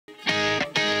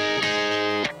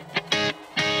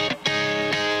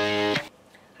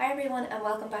everyone and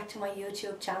welcome back to my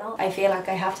YouTube channel. I feel like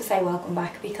I have to say welcome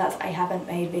back because I haven't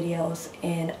made videos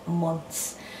in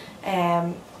months.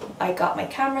 I got my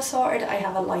camera sorted, I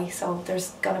have a light, so there's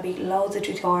going to be loads of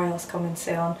tutorials coming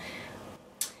soon.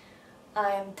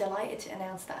 I'm delighted to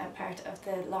announce that I'm part of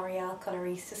the L'Oreal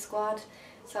Colorista squad.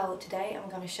 So today I'm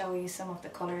going to show you some of the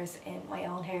colours in my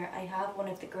own hair. I have one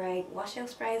of the grey washout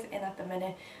sprays in at the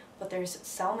minute, but there's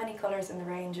so many colours in the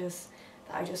ranges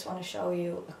that I just want to show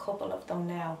you a couple of them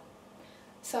now.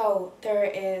 So there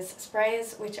is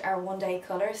sprays which are one-day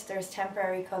colours, there's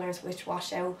temporary colours which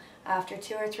wash out after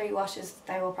 2 or 3 washes.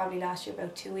 They will probably last you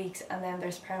about 2 weeks, and then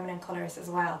there's permanent colours as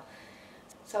well.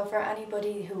 So for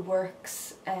anybody who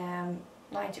works 9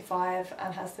 to 5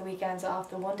 and has the weekends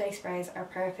off, the one-day sprays are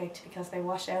perfect because they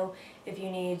wash out. If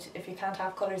you can't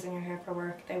have colours in your hair for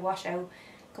work, they wash out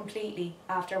completely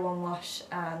after one wash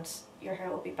and your hair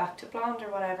will be back to blonde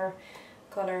or whatever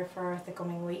colour for the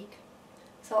coming week.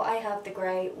 So I have the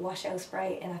grey washout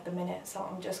spray in at the minute, so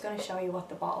I'm just going to show you what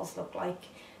the bottles look like.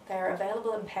 They're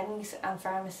available in Pennies and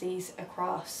pharmacies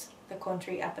across the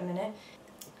country at the minute.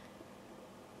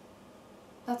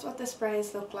 That's what the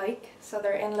sprays look like. So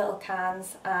they're in little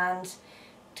cans, and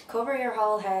to cover your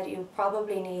whole head you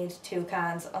probably need 2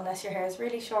 cans unless your hair is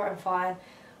really short and fine.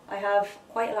 I have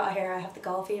quite a lot of hair. I have the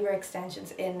Gold Fever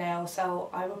extensions in now, so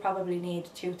I will probably need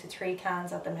 2 to 3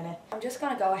 cans at the minute. I'm just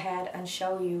going to go ahead and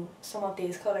show you some of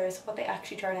these colours, what they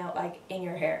actually turn out like in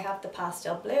your hair. I have the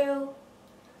pastel blue,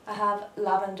 I have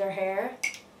lavender hair,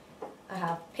 I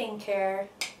have pink hair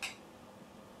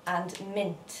and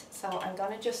mint. So I'm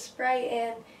going to just spray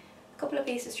in a couple of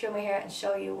pieces through my hair and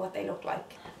show you what they look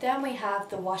like. Then we have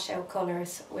the washout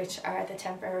colours, which are the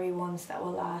temporary ones that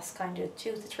will last kind of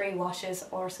 2 to 3 washes,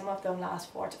 or some of them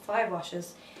last 4 to 5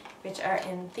 washes, which are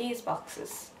in these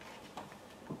boxes.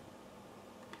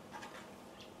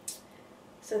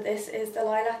 So this is the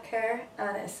lilac hair,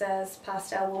 and it says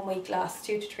pastel 1 week lasts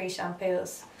 2 to 3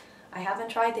 shampoos. I haven't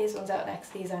tried these ones out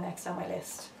next, these are next on my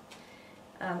list.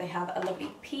 And they have a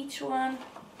lovely peach one,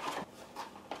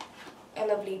 a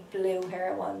lovely blue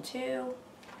hair one too,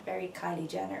 very Kylie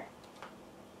Jenner.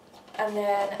 And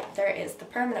then there is the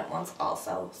permanent ones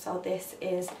also. So this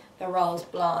is the rose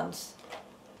blonde.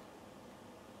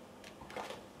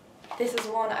 This is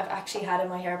one I've actually had in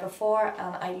my hair before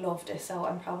and I loved it, so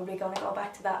I'm probably going to go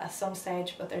back to that at some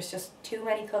stage, but there's just too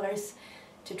many colours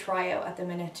to try out at the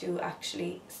minute to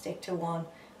actually stick to one.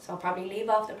 So I'll probably leave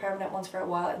off the permanent ones for a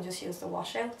while and just use the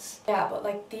washouts. Yeah, but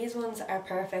like these ones are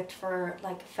perfect for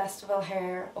like festival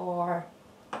hair, or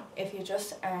if you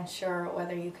just aren't sure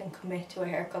whether you can commit to a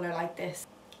hair colour like this.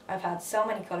 I've had so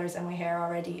many colours in my hair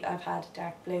already. I've had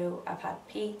dark blue, I've had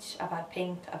peach, I've had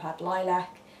pink, I've had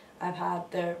lilac, I've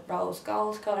had the rose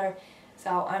gold colour,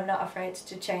 so I'm not afraid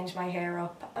to change my hair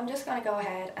up. I'm just going to go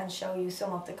ahead and show you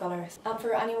some of the colours. And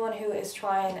for anyone who is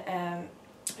trying,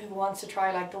 who wants to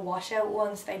try like the washout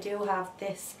ones, they do have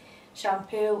this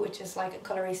shampoo which is like a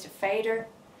Colorista fader,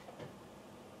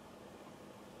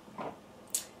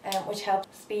 which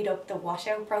helps speed up the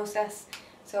washout process.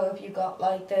 So if you got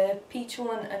like the peach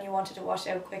one and you wanted to wash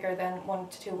out quicker than 1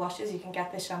 to 2 washes, you can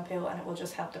get this shampoo and it will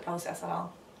just help the process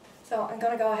along. So I'm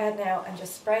going to go ahead now and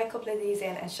just spray a couple of these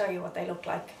in and show you what they look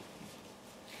like.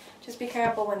 Just be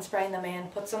careful when spraying them in,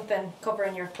 put something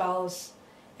covering your clothes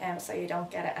so you don't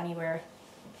get it anywhere.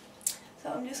 So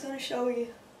I'm just going to show you,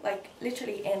 like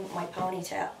literally in my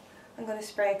ponytail. I'm going to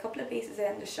spray a couple of pieces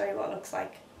in to show you what it looks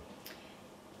like.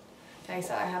 Okay,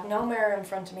 so I have no mirror in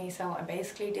front of me, so I'm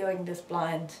basically doing this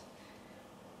blind.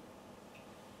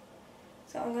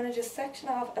 So I'm going to just section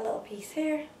off a little piece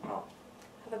here. Oh,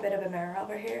 have a bit of a mirror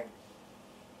over here.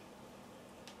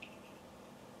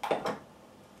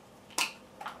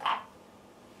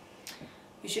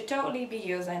 You should totally be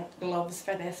using gloves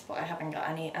for this, but I haven't got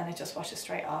any and it just washes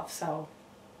straight off, so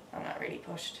I'm not really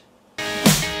pushed.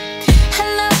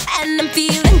 Hello, and I'm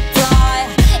feeling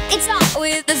fly. It's hot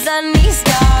with the sunny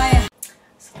sky.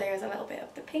 So there's a little bit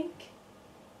of the pink.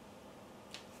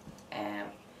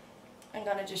 I'm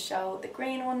going to just show the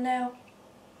green one now.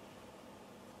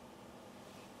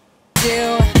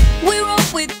 We roll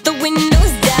with the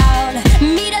windows down,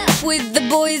 meet up with the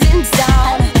boys in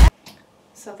town.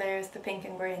 So there's the pink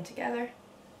and green together.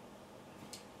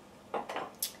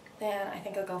 Then I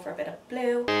think I'll go for a bit of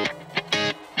blue.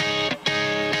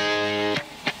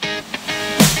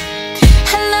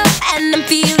 Hello, and I'm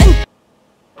feeling.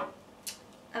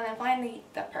 And then finally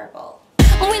the purple.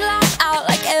 We laugh out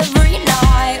like every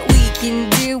night. We can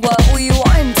do what we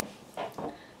want.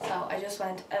 So I just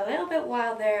went a little bit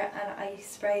wild there and I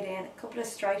sprayed in a couple of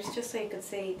stripes just so you could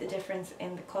see the difference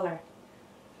in the colour.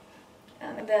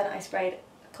 And then I sprayed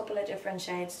a couple of different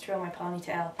shades through my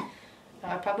ponytail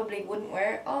Now, I probably wouldn't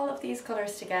wear all of these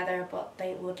colours together, but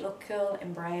they would look cool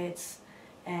in braids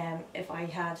if I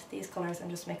had these colours and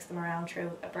just mix them around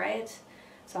through a braid.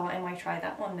 So I might try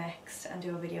that one next and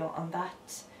do a video on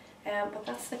that. But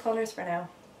that's the colours for now.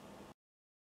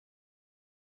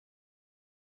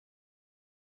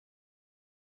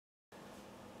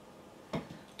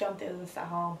 Don't do this at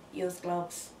home, use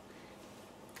gloves.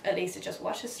 At least it just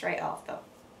washes straight off though.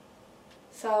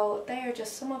 So they are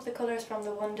just some of the colours from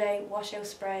the One Day wash out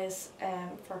sprays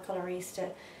for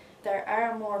Colorista. There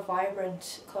are more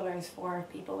vibrant colours for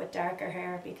people with darker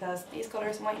hair because these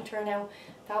colours mightn't turn out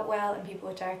that well in people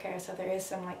with dark hair. So there is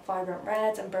some like vibrant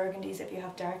reds and burgundies if you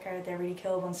have dark hair. They're really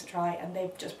cool ones to try, and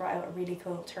they've just brought out a really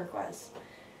cool turquoise.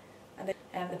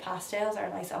 And the pastels are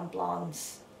nice on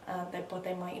blondes, but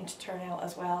they mightn't turn out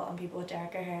as well on people with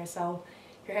darker hair. So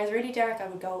if your hair is really dark, I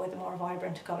would go with the more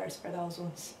vibrant colours for those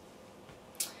ones.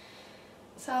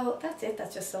 So that's it,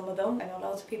 that's just some of them. I know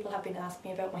loads of people have been asking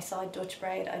me about my side Dutch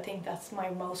braid. I think that's my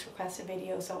most requested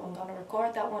video, so I'm going to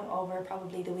record that one over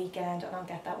probably the weekend and I'll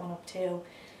get that one up too.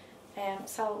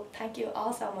 So thank you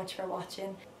all so much for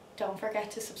watching. Don't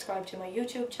forget to subscribe to my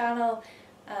YouTube channel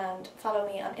and follow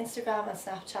me on Instagram and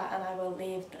Snapchat, and I will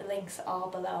leave the links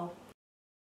all below.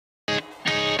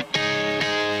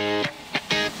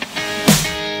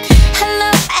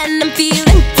 Hello, and I'm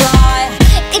feeling fly.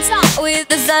 It's hot with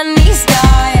the sun.